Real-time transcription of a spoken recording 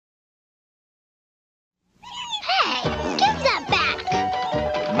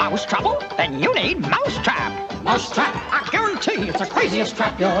mouse trouble? Then you need Mousetrap. Mousetrap, I guarantee it's the craziest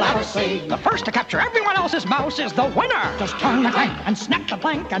trap you'll ever see. The first to capture everyone else's mouse is the winner. Just turn the crank and snap the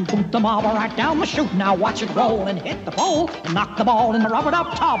plank and boot the marble right down the chute. Now watch it roll and hit the pole and knock the ball in the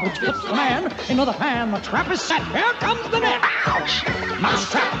rubber-duck tub, which flips the man into the pan. The trap is set. Here comes the net. Ouch!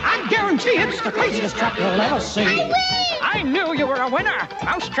 Mousetrap, I guarantee it's the craziest trap you'll ever see. I knew you were a winner.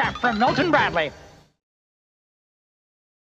 Mousetrap from Milton Bradley.